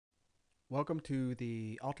Welcome to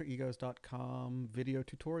the Altirigos.com video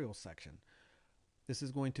tutorial section. This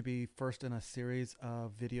is going to be first in a series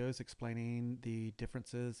of videos explaining the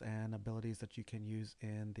differences and abilities that you can use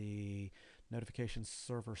in the Notification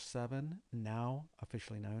Server 7, now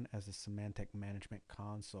officially known as the Symantec Management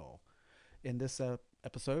Console. In this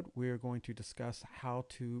episode, we're going to discuss how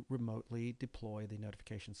to remotely deploy the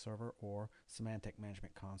Notification Server or Symantec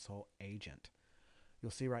Management Console agent. You'll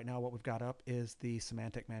see right now what we've got up is the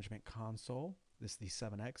Symantec Management Console. This is the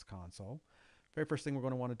 7X console. Very first thing we're going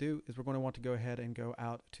to want to do is we're going to want to go ahead and go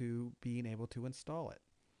out to being able to install it.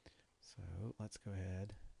 So let's go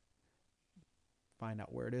ahead, find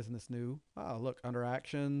out where it is in this new, look, under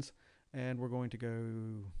Actions, and we're going to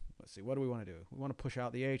go, let's see, what do we want to do? We want to push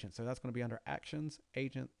out the agent. So that's going to be under Actions,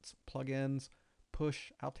 Agents, Plugins,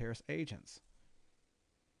 Push Altirigos Agents.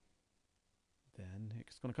 Then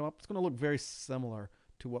it's going to come up. It's going to look very similar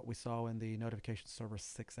to what we saw in the Notification Server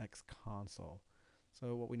 6X console.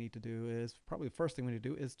 So what we need to do is, probably the first thing we need to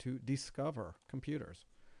do is to discover computers.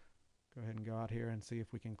 Go ahead and go out here and see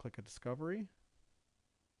if we can click a discovery.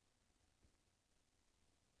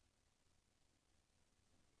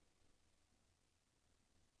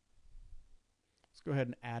 Let's go ahead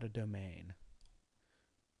and add a domain.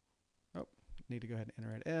 Oh, need to go ahead and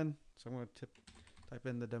enter it in. So I'm going to type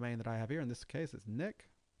in the domain that I have here. In this case, it's Nick.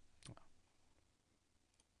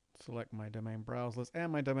 Select my domain browse list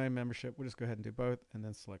and my domain membership. We'll just go ahead and do both and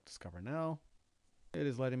then select Discover Now. It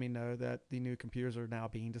is letting me know that the new computers are now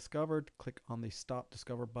being discovered. Click on the Stop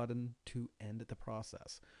Discover button to end the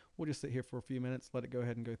process. We'll just sit here for a few minutes, let it go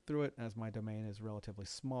ahead and go through it, as my domain is relatively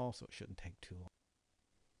small, so it shouldn't take too long.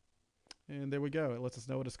 And there we go. It lets us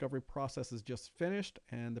know a discovery process is just finished,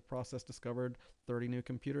 and the process discovered 30 new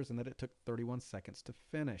computers and that it took 31 seconds to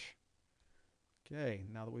finish. Okay,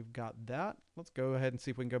 now that we've got that, let's go ahead and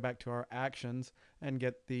see if we can go back to our actions and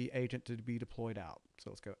get the agent to be deployed out. So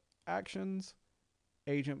let's go Actions,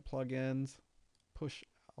 Agent Plugins, Push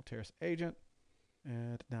Altirigos Agent,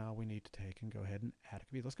 and now we need to take and go ahead and add a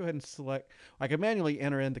computer. Let's go ahead and select. I can manually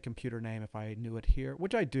enter in the computer name if I knew it here,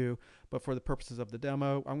 which I do, but for the purposes of the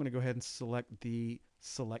demo, I'm going to go ahead and select the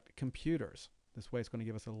Select Computers. This way it's going to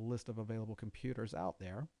give us a list of available computers out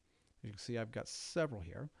there. As you can see, I've got several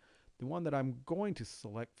here. The one that I'm going to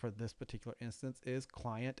select for this particular instance is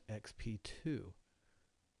Client XP2.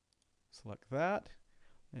 Select that.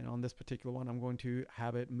 And on this particular one, I'm going to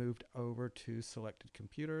have it moved over to Selected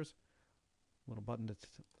Computers. Little button that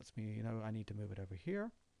lets me know I need to move it over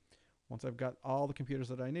here. Once I've got all the computers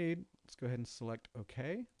that I need, let's go ahead and select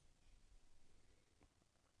OK.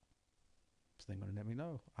 It's then going to let me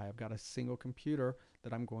know I have got a single computer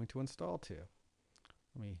that I'm going to install to.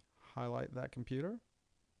 Let me highlight that computer.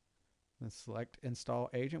 Then select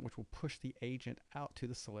Install Agent, which will push the agent out to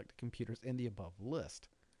the selected computers in the above list.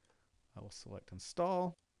 I will select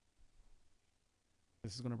Install.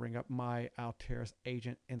 This is going to bring up my Altirigos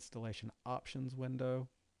Agent Installation Options window.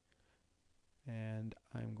 And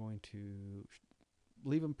I'm going to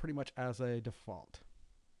leave them pretty much as a default.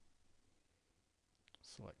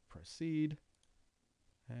 Select Proceed.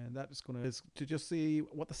 And that is going to just see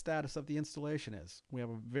what the status of the installation is. We have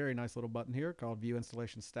a very nice little button here called View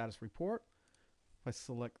Installation Status Report. If I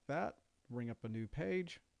select that, bring up a new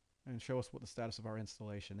page and show us what the status of our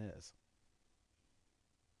installation is.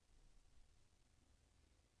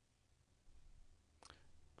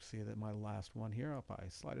 See that my last one here, if I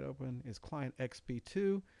slide it open, is Client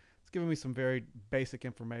XP2. It's giving me some very basic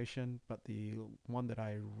information, but the one that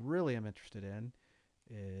I really am interested in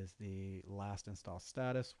is the last install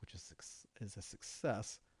status, which is a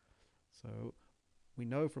success. So we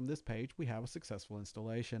know from this page we have a successful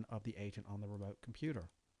installation of the agent on the remote computer.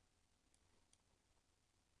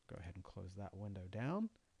 Go ahead and close that window down.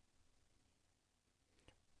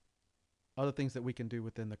 Other things that we can do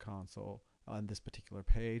within the console on this particular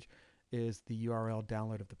page is the URL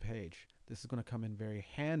download of the page. This is going to come in very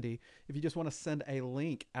handy if you just want to send a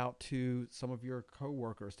link out to some of your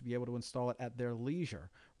coworkers to be able to install it at their leisure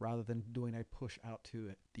rather than doing a push out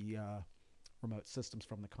to the remote systems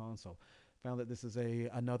from the console. Found that this is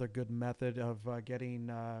another good method of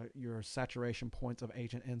getting your saturation points of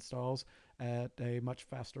agent installs at a much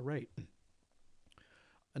faster rate.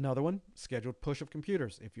 Another one, scheduled push of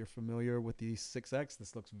computers. If you're familiar with the 6X,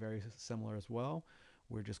 this looks very similar as well.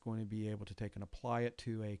 We're just going to be able to take and apply it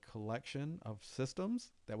to a collection of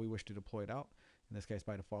systems that we wish to deploy it out. In this case,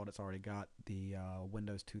 by default, it's already got the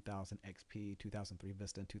Windows 2000 XP, 2003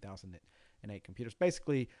 Vista, and 2008 computers.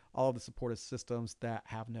 Basically, all of the supported systems that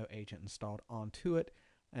have no agent installed onto it.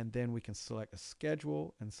 And then we can select a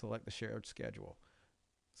schedule and select the shared schedule.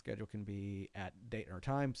 Schedule can be at date or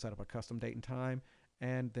time, set up a custom date and time,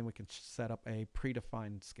 and then we can set up a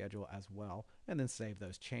predefined schedule as well, and then save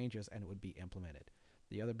those changes, and it would be implemented.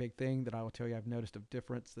 The other big thing that I will tell you I've noticed of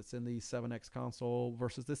difference that's in the 7X console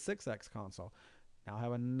versus the 6X console. Now I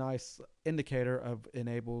have a nice indicator of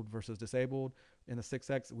enabled versus disabled. In the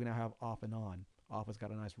 6X, we now have off and on. Off has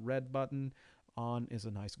got a nice red button. On is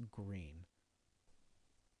a nice green.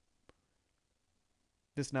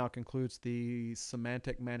 This now concludes the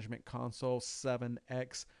Symantec Management Console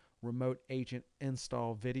 7X Remote Agent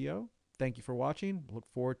install video. Thank you for watching. Look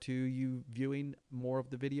forward to you viewing more of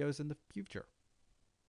the videos in the future.